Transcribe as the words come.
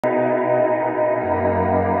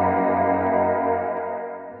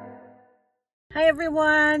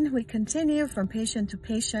everyone, we continue from patient to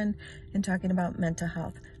patient and talking about mental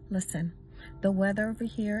health. Listen, the weather over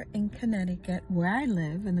here in Connecticut, where I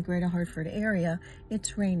live in the greater Hartford area,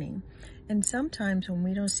 it's raining. And sometimes when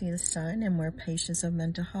we don't see the sun and we're patients of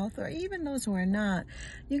mental health, or even those who are not,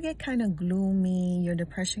 you get kind of gloomy, your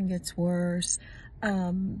depression gets worse.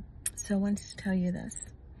 So I want to tell you this: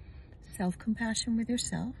 self-compassion with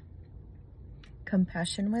yourself,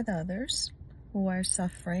 compassion with others who are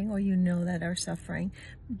suffering, or you know that are suffering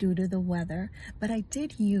due to the weather. But I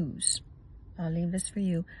did use, I'll leave this for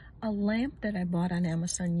you, a lamp that I bought on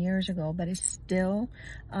Amazon years ago, but it's still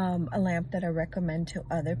a lamp that I recommend to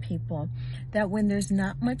other people, that when there's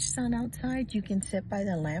not much sun outside, you can sit by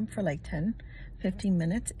the lamp for like 10-15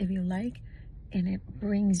 minutes if you like, and it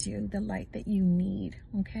brings you the light that you need.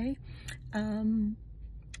 Okay,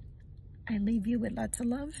 I leave you with lots of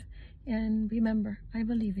love, and remember, I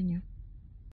believe in you.